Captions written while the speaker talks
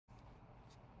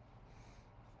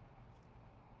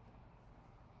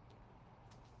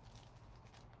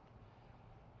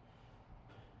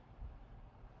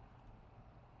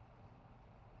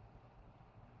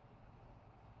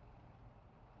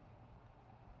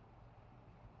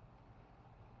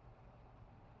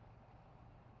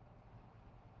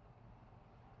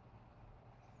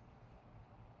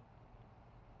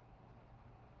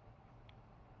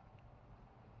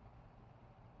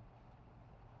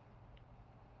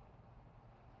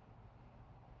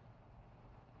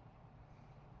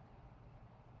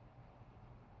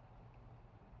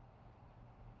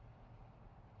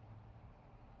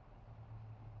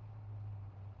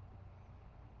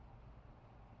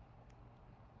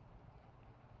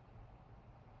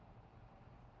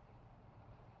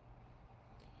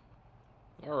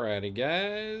Alrighty,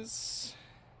 guys.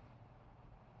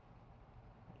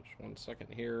 Just 1 second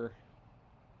here.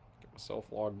 Get myself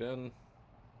logged in.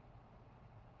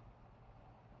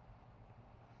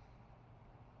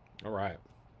 Alright.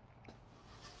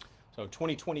 So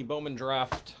 2020 Bowman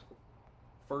Draft,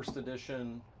 first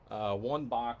edition, one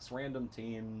box, random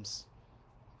teams.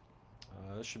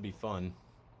 This should be fun.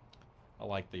 I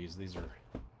like these. These are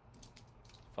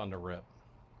fun to rip.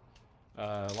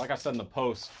 Like I said in the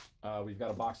post, we've got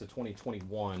a box of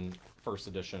 2021 first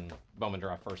edition, Bowman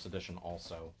Draft first edition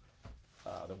also,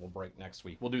 that we'll break next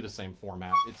week. We'll do the same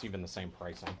format. It's even the same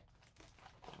pricing.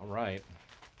 All right.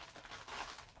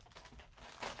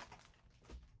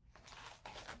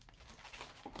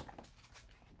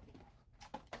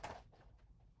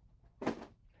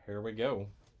 Here we go.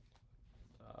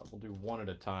 We'll do one at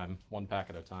a time, one pack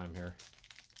at a time here.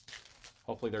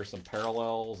 Hopefully there's some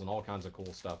parallels and all kinds of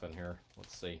cool stuff in here.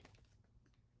 Let's see.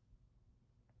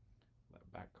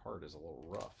 That back card is a little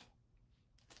rough.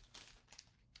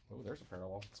 Oh, there's a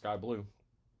parallel. Sky blue.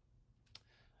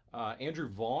 Andrew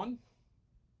Vaughn.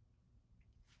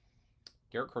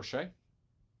 Garrett Crochet.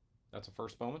 That's a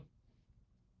first Bowman.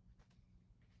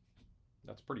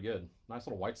 That's pretty good. Nice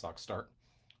little White Sox start.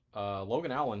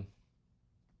 Logan Allen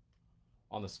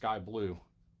on the sky blue.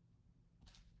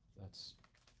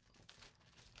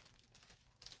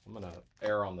 I'm going to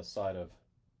err on the side of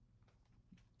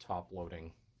top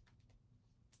loading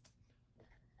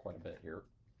quite a bit here.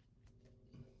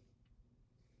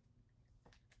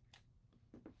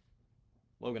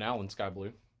 Logan Allen, sky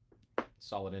blue.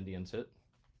 Solid Indians hit.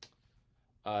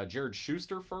 Jared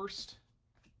Schuster first.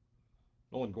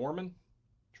 Nolan Gorman.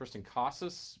 Tristan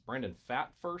Casas. Brandon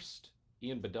Fatt first.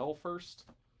 Ian Bedell first.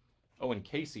 Owen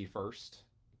Casey first.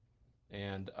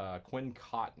 And Quinn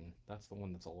Cotton. That's the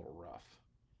one that's a little rough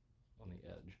on the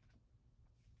edge.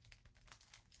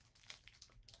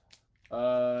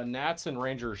 Nats and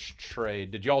Rangers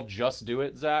trade. Did y'all just do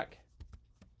it, Zach?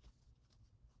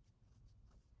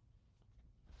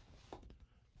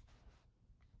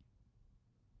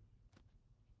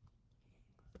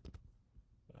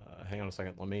 Hang on a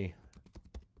second. Let me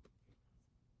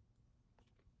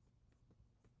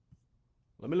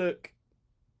look.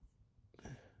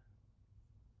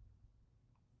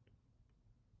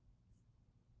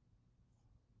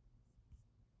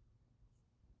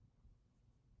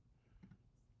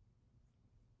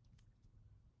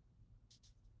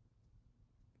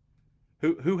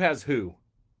 Who has who?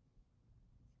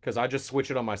 Because I just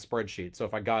switch it on my spreadsheet. So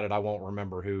if I got it, I won't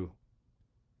remember who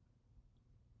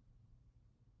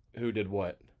did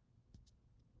what.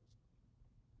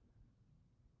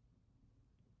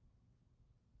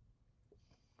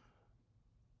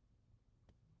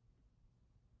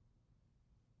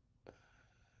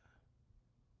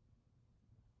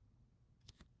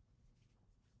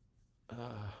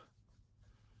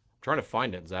 Trying to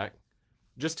find it, Zach.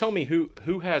 Just tell me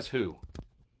who has who.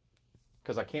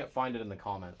 Because I can't find it in the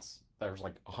comments. There's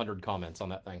like 100 comments on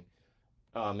that thing.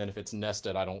 And if it's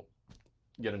nested, I don't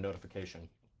get a notification.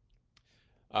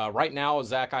 Right now,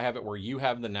 Zach, I have it where you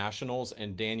have the Nationals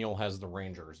and Daniel has the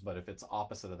Rangers. But if it's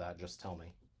opposite of that, just tell me.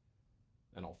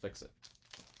 And I'll fix it.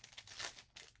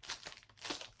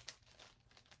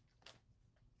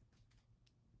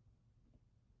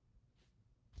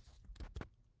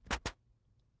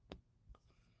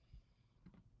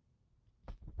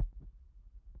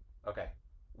 Okay.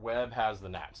 Webb has the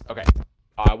Nats. Okay.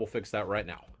 I will fix that right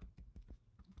now.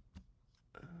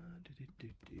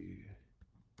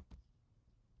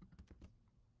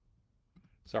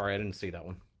 Sorry, I didn't see that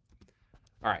one.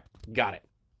 All right. Got it.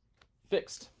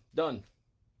 Fixed. Done.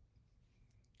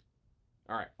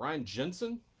 All right. Ryan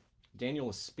Jensen. Daniel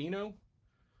Espino.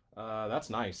 That's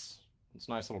nice. It's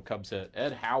a nice little Cubs hit.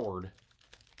 Ed Howard.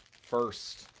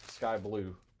 First. Sky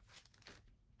blue.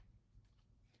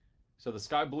 So the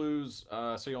Sky Blues,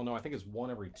 so you'll know, I think is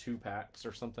one every 2 packs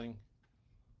or something.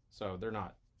 So they're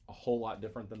not a whole lot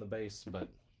different than the base, but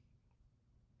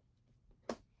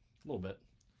a little bit.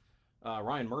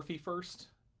 Ryan Murphy first.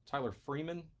 Tyler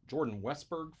Freeman. Jordan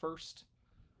Westberg first.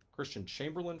 Christian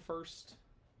Chamberlain first.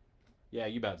 Yeah,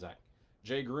 you bet, Zach.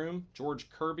 Jay Groom,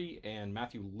 George Kirby, and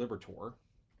Matthew Liberatore.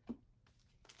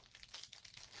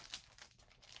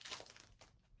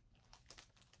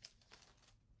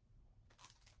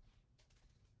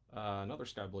 Another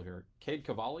sky blue here. Cade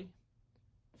Cavalli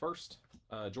first.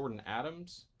 Jordan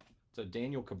Adams. It's a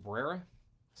Daniel Cabrera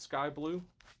sky blue.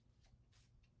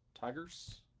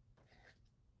 Tigers.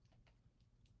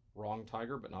 Wrong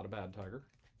tiger, but not a bad tiger.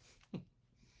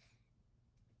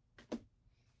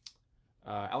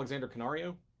 Alexander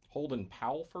Canario. Holden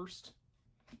Powell first.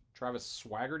 Travis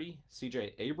Swaggerty.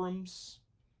 CJ Abrams.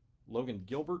 Logan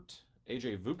Gilbert,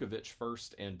 AJ Vukovic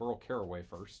first, and Burl Caraway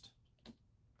first.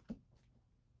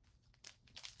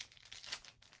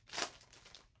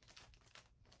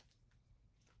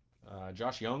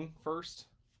 Josh Young first.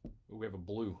 Ooh, we have a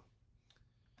blue.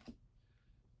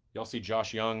 Y'all see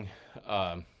Josh Young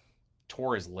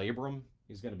tore his labrum.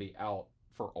 He's going to be out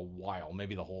for a while,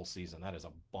 maybe the whole season. That is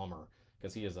a bummer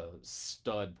because he is a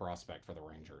stud prospect for the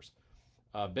Rangers.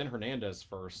 Ben Hernandez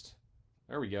first.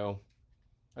 There we go.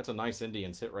 That's a nice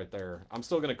Indians hit right there. I'm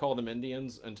still going to call them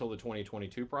Indians until the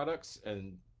 2022 products,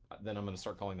 and then I'm going to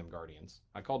start calling them Guardians.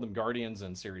 I called them Guardians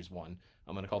in Series 1.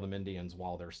 I'm going to call them Indians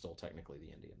while they're still technically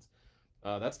the Indians.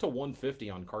 That's to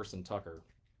 150 on Carson Tucker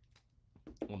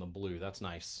on the blue. That's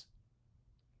nice.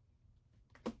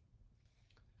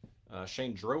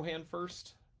 Shane Drohan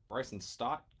first. Bryson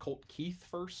Stott. Colt Keith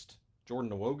first. Jordan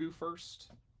Nwogu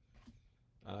first.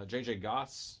 J.J.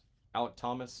 Goss. Alec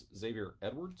Thomas. Xavier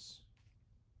Edwards.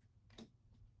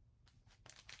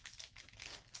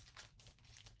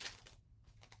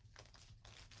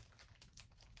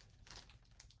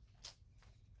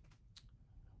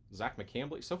 Zach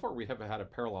McCambley. So far, we haven't had a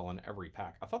parallel in every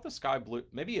pack. I thought the Sky Blue,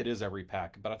 maybe it is every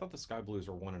pack, but I thought the Sky Blues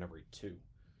were one in every 2.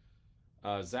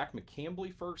 Zach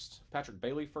McCambley first. Patrick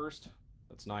Bailey first.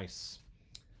 That's nice.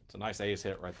 It's a nice A's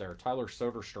hit right there. Tyler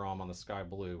Soderstrom on the Sky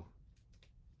Blue.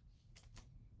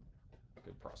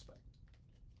 Good prospect.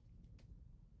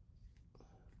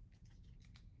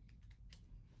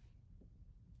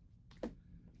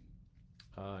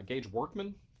 Gage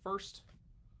Workman first.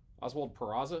 Oswald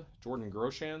Peraza, Jordan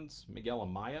Groshans, Miguel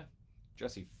Amaya,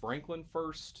 Jesse Franklin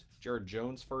first, Jared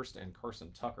Jones first, and Carson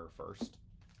Tucker first.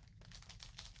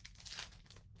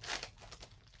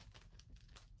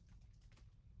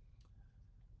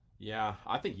 Yeah,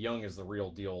 I think Young is the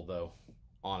real deal, though,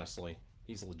 honestly.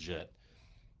 He's legit.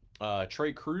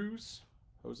 Trey Cruz,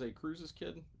 Jose Cruz's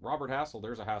kid. Robert Hassel,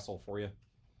 there's a Hassel for you.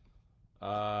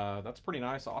 That's pretty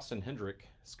nice. Austin Hendrick,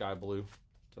 Sky Blue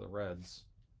to the Reds.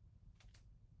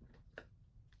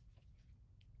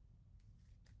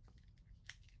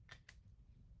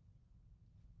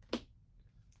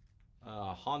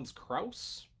 Hans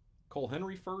Kraus, Cole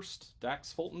Henry first,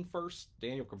 Dax Fulton first,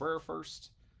 Daniel Cabrera first,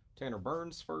 Tanner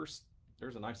Burns first.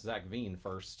 There's a nice Zach Veen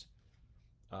first.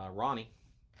 Ronnie.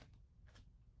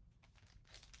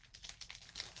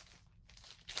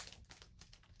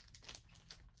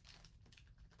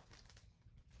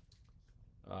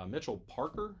 Mitchell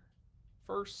Parker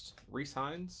first, Reese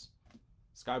Hines,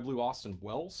 Sky Blue Austin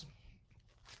Wells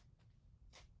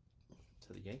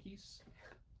to the Yankees.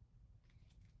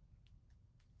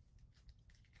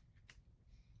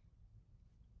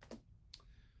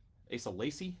 Asa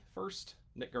Lacey first,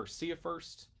 Nick Garcia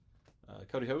first,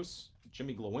 Cody Hose,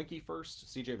 Jimmy Glowinky first,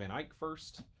 CJ Van Eyck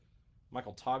first,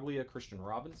 Michael Toglia, Christian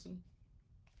Robinson.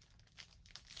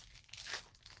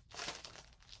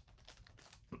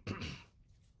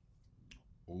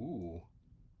 Ooh.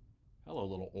 Hello,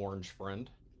 little orange friend.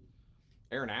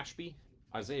 Aaron Ashby,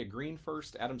 Isaiah Green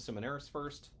first, Adam Seminaris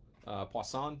first,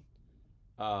 Poisson,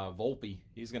 Volpe.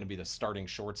 He's going to be the starting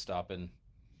shortstop in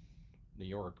New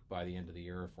York by the end of the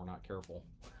year if we're not careful.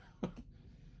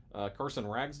 Carson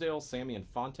Ragsdale, Sammy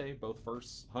Infante, both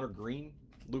first. Hunter Green,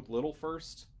 Luke Little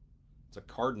first. It's a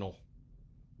Cardinal.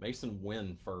 Mason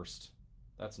Wynn first.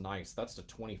 That's nice. That's to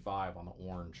 25 on the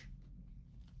orange.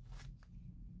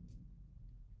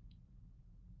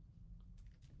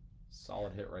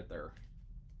 Solid hit right there.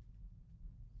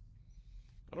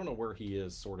 I don't know where he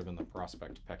is sort of in the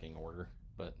prospect pecking order,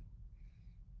 but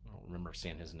I don't remember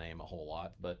seeing his name a whole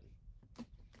lot, but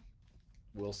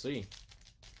we'll see.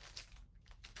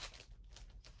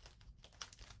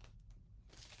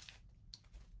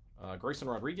 Grayson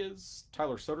Rodriguez,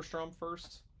 Tyler Soderstrom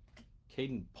first,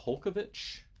 Caden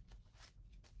Polkovich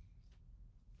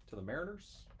to the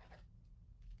Mariners.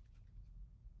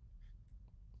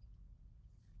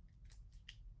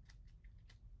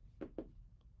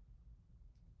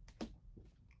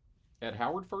 Ed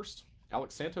Howard first,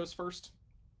 Alex Santos first,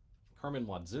 Carmen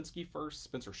Mlodzinski first,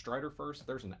 Spencer Strider first.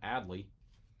 There's an Adley.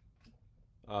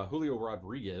 Julio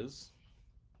Rodriguez.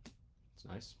 That's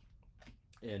nice.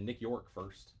 And Nick York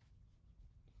first.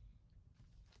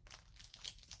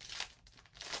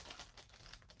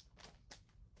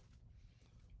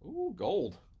 Ooh,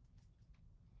 gold.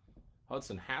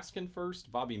 Hudson Haskin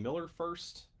first, Bobby Miller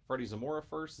first, Freddie Zamora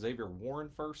first, Xavier Warren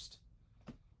first,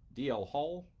 DL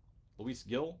Hall, Luis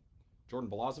Gill, Jordan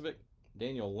Balazovic,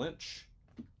 Daniel Lynch,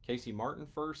 Casey Martin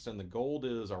first, and the gold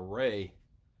is a Ray.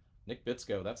 Nick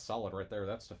Bitsko, that's solid right there.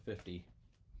 That's to 50.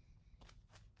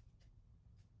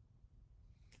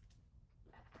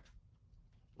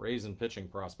 Rays and pitching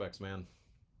prospects, man.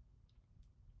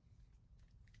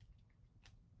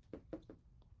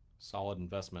 Solid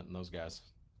investment in those guys.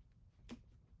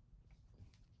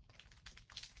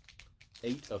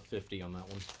 8 of 50 on that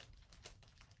one.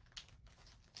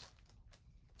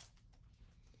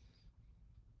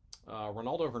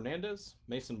 Ronaldo Hernandez,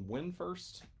 Mason Wynn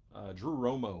first. Drew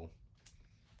Romo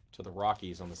to the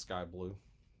Rockies on the sky blue.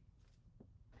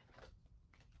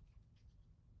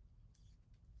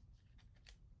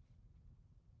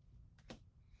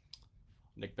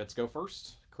 Nick Bitsko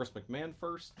first. Chris McMahon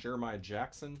first. Jeremiah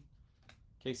Jackson.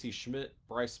 Casey Schmidt,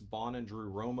 Bryce Bonnin,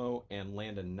 Drew Romo, and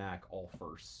Landon Knack all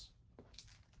first.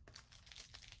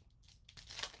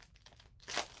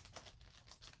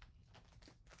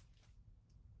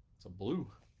 It's a blue.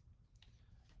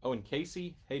 Owen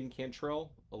Casey, Hayden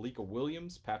Cantrell, Alika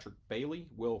Williams, Patrick Bailey,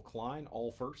 Will Klein,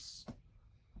 all firsts.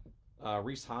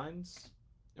 Reese Hines,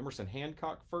 Emerson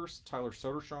Hancock first, Tyler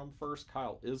Soderstrom first,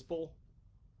 Kyle Isbell.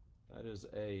 That is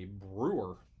a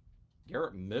Brewer.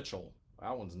 Garrett Mitchell.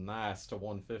 That one's nice to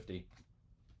 150.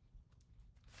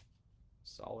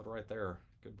 Solid right there.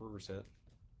 Good Brewers hit.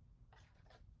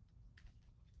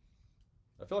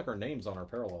 I feel like our names on our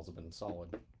parallels have been solid.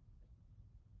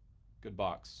 Good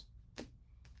box.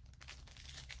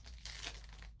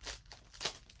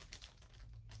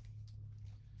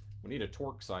 We need a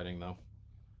Torque sighting, though.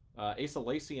 Asa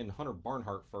Lacy and Hunter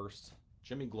Barnhart first.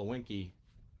 Jimmy Glowinky,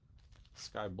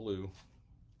 sky blue.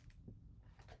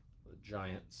 The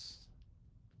Giants.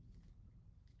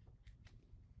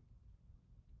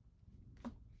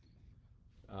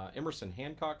 Emerson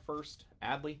Hancock first.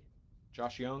 Adley,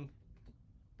 Josh Young,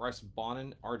 Bryce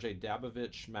Bonnin, RJ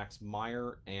Dabovich, Max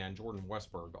Meyer, and Jordan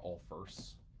Westberg all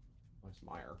first. Nice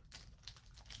Meyer.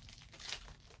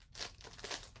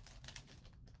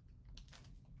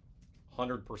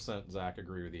 %, Zach,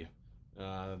 agree with you.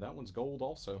 That one's gold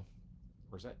also.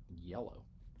 Or is that yellow?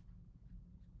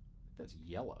 That's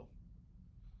yellow.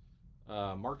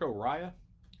 Marco Raya,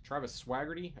 Travis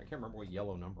Swaggerty. I can't remember what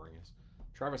yellow numbering is.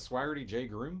 Travis Swaggerty, Jay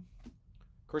Groom.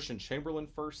 Christian Chamberlain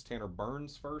first. Tanner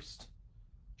Burns first.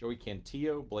 Joey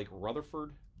Cantillo, Blake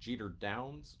Rutherford, Jeter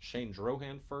Downs, Shane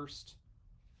Drohan first.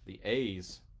 The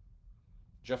A's,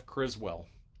 Jeff Criswell.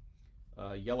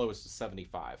 Yellow is to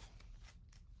 75.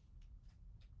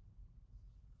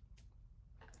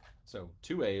 So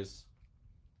 2 A's.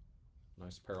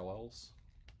 Nice parallels.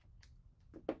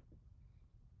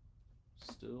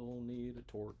 Still need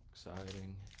a Torque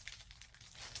sighting.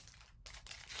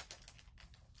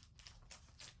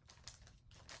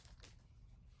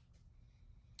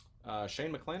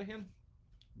 Shane McClanahan,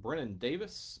 Brennan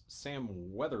Davis, Sam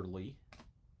Weatherly.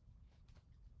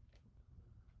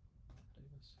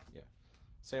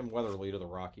 Sam Weatherly to the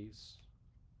Rockies.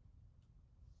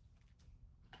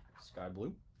 Sky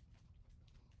blue.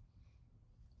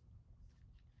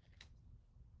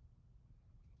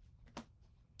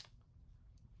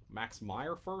 Max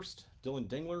Meyer first. Dylan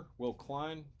Dingler, Will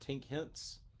Klein, Tink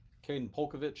Hintz, Caden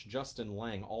Polkovich, Justin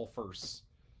Lang, all firsts.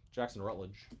 Jackson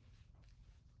Rutledge.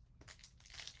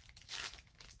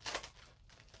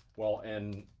 Well,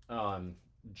 and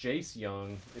Jace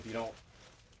Young, if you don't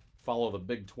follow the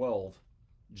Big 12,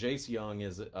 Jace Young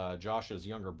is Josh's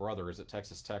younger brother, is at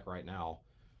Texas Tech right now,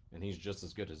 and he's just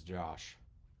as good as Josh.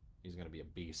 He's going to be a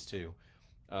beast, too.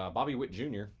 Bobby Witt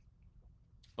Jr.,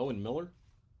 Owen Miller,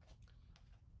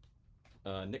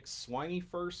 Nick Swiney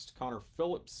first, Connor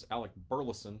Phillips, Alec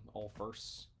Burleson, all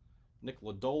firsts. Nick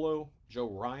Lodolo, Joe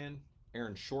Ryan,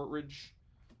 Aaron Shortridge,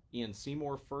 Ian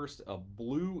Seymour first, a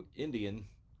blue Indian,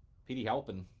 Petey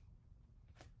Halpin.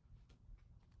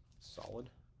 Solid.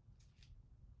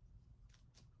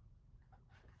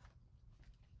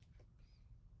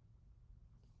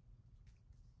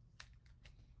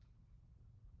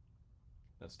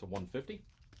 That's to 150.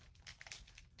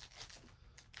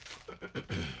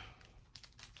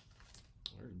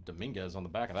 Dominguez on the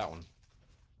back of that one.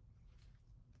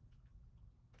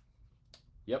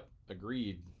 Yep,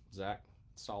 agreed, Zach.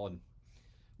 Solid.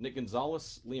 Nick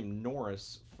Gonzalez, Liam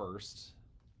Norris first.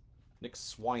 Nick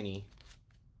Swiney,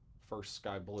 first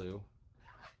sky blue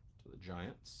to the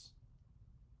Giants.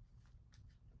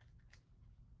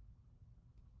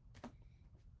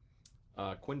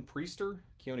 Quinn Priester,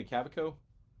 Keone Cavaco,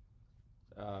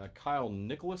 Kyle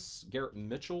Nicholas, Garrett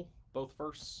Mitchell, both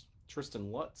firsts.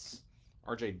 Tristan Lutz,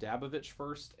 RJ Dabovich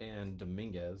first, and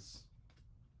Dominguez.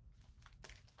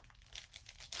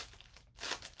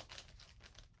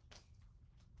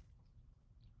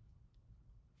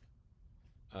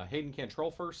 Hayden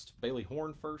Cantrell first, Bailey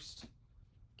Horn first,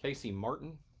 Casey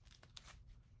Martin,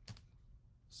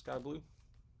 sky blue,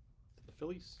 the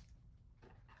Phillies.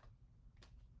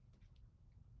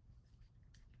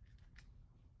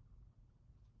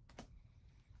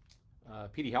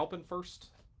 Petey Halpin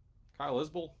first, Kyle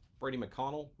Isbell, Brady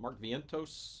McConnell, Mark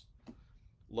Vientos,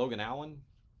 Logan Allen,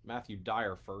 Matthew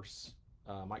Dyer first,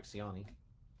 Mike Siani.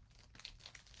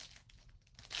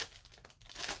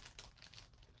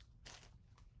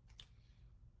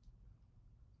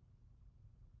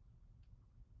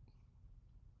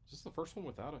 Is this the first one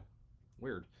without a...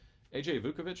 Weird. AJ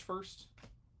Vukovic first,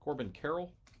 Corbin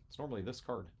Carroll. It's normally this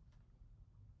card.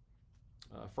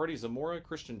 Freddie Zamora,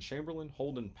 Christian Chamberlain,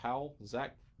 Holden Powell,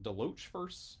 Zach Deloach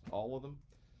first, all of them.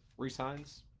 Reese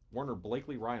Hines, Warner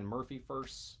Blakely, Ryan Murphy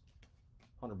first,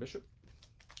 Hunter Bishop.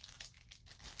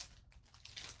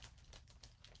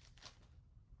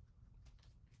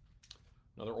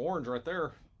 Another orange right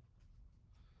there.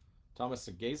 Thomas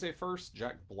Sageze first,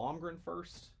 Jack Blomgren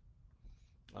first,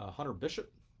 Hunter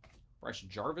Bishop, Bryce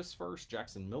Jarvis first,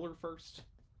 Jackson Miller first,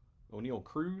 O'Neal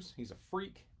Cruz, he's a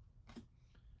freak.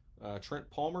 Trent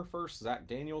Palmer first, Zach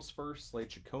Daniels first, Slade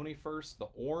Ciccone first. The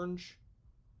orange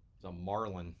is a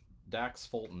Marlin. Dax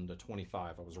Fulton to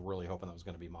 25. I was really hoping that was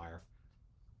going to be Meyer.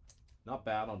 Not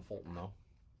bad on Fulton, though.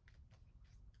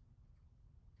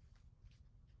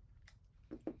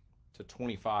 To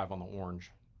 25 on the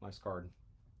orange. Nice card.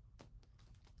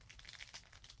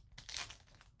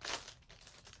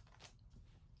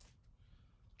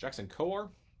 Jackson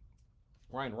Coar,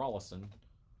 Ryan Rollison,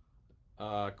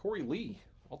 Corey Lee.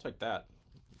 I'll take that.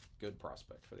 Good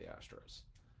prospect for the Astros.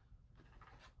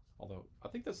 Although, I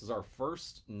think this is our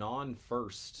first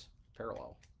non-first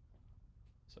parallel.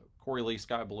 So, Corey Lee,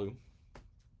 Sky Blue.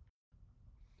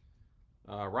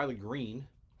 Riley Green,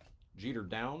 Jeter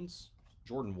Downs,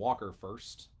 Jordan Walker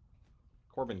first.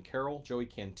 Corbin Carroll, Joey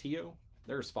Cantillo.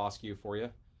 There's Foscue for you.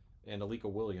 And Alika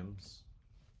Williams.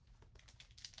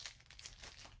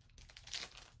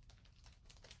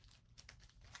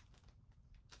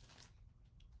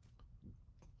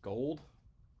 Gold.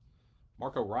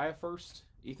 Marco Raya first.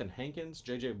 Ethan Hankins,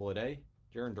 J.J. Bleday,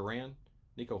 Jaron Duran,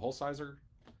 Nico Holsizer.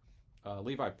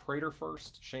 Levi Prater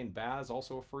first. Shane Baz,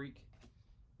 also a freak.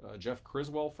 Jeff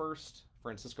Criswell first.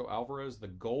 Francisco Alvarez. The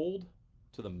gold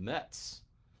to the Mets.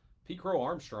 Pete Crow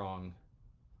Armstrong.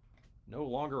 No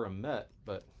longer a Met,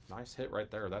 but nice hit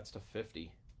right there. That's to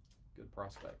 50. Good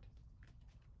prospect.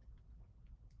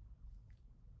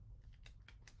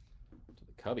 To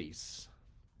the Cubbies.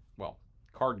 Well,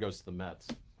 card goes to the Mets.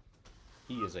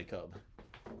 He is a Cub.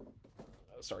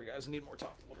 Sorry, guys. I need more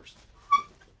top loaders.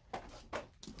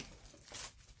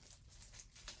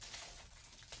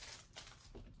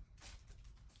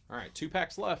 All right, 2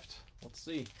 packs left. Let's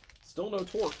see. Still no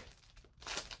Torque.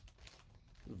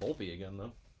 Volpe again, though.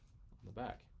 On the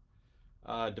back.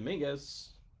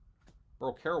 Dominguez.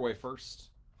 Burl Caraway first.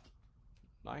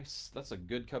 Nice. That's a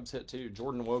good Cubs hit, too.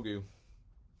 Jordan Wogu.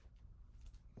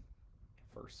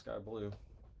 First Sky Blue.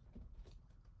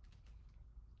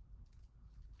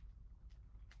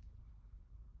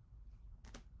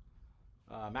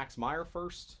 Max Meyer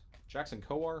first. Jackson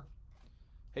Coar.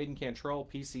 Hayden Cantrell,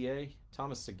 PCA.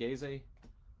 Thomas Sageze.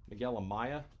 Miguel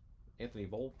Amaya. Anthony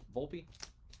Volpe.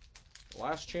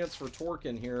 Last chance for Torque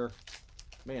in here.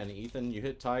 Man, Ethan, you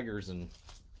hit Tigers and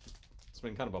it's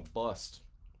been kind of a bust.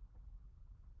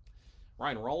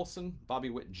 Ryan Rollison, Bobby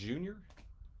Witt Jr.,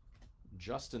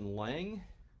 Justin Lang.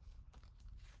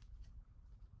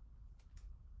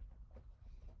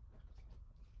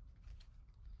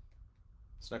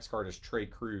 This next card is Trey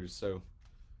Cruz. So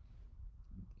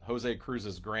Jose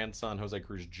Cruz's grandson, Jose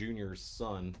Cruz Jr.'s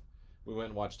son. We went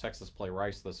and watched Texas play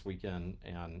Rice this weekend,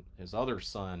 and his other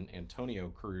son, Antonio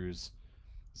Cruz,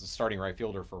 is a starting right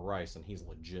fielder for Rice, and he's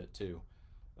legit too.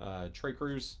 Trey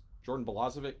Cruz, Jordan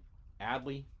Balazovic,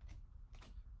 Adley,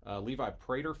 Levi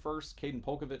Prater first, Caden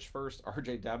Polkovich first,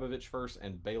 RJ Dabovich first,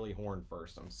 and Bailey Horn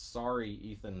first. I'm sorry,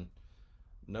 Ethan.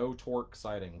 No Torque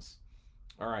sightings.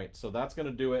 All right, so that's going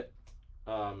to do it.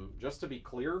 Just to be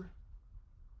clear,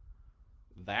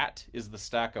 that is the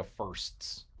stack of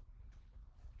firsts.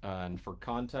 And for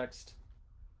context,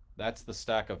 that's the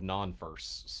stack of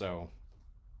non-firsts. So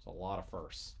it's a lot of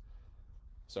firsts.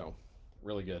 So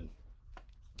really good.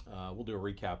 We'll do a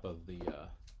recap of the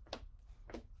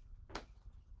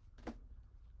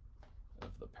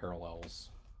parallels.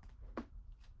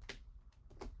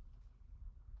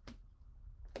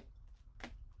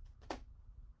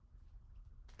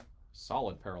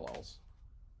 Solid parallels.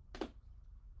 I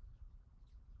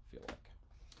feel like.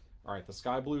 All right, the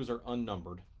Sky Blues are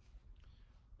unnumbered.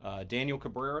 Daniel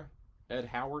Cabrera, Ed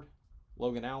Howard,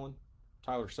 Logan Allen,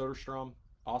 Tyler Soderstrom,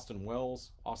 Austin Wells,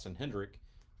 Austin Hendrick,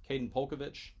 Caden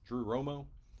Polkovich, Drew Romo,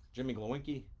 Jimmy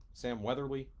Glowinski, Sam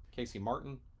Weatherly, Casey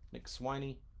Martin, Nick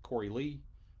Swiney, Corey Lee,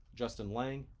 Justin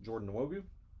Lang, Jordan Wogu.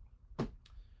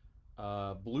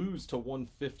 Blues to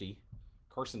 150,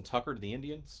 Carson Tucker to the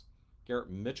Indians, Garrett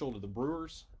Mitchell to the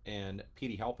Brewers, and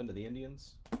Petey Halpin to the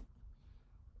Indians.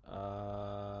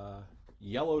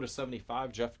 Yellow to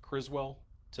 75, Jeff Criswell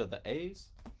to the A's.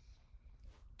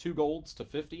 2 golds to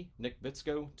 50, Nick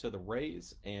Bitsko to the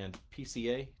Rays, and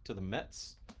PCA to the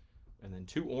Mets. And then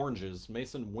 2 oranges,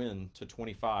 Mason Wynn to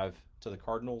 25 to the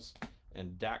Cardinals,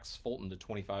 and Dax Fulton to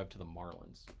 25 to the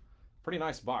Marlins. Pretty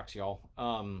nice box, y'all.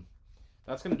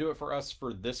 That's going to do it for us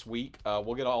for this week.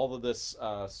 We'll get all of this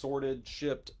sorted,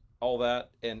 shipped, all that.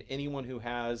 And anyone who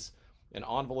has an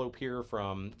envelope here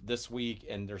from this week,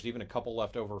 and there's even a couple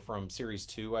left over from Series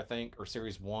 2, I think, or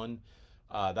Series 1,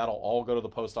 that'll all go to the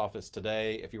post office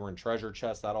today. If you were in Treasure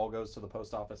Chest, that all goes to the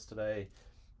post office today.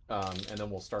 And then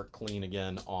we'll start clean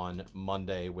again on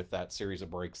Monday with that series of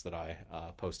breaks that I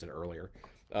posted earlier.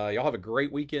 Y'all have a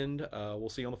great weekend. We'll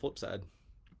see you on the flip side.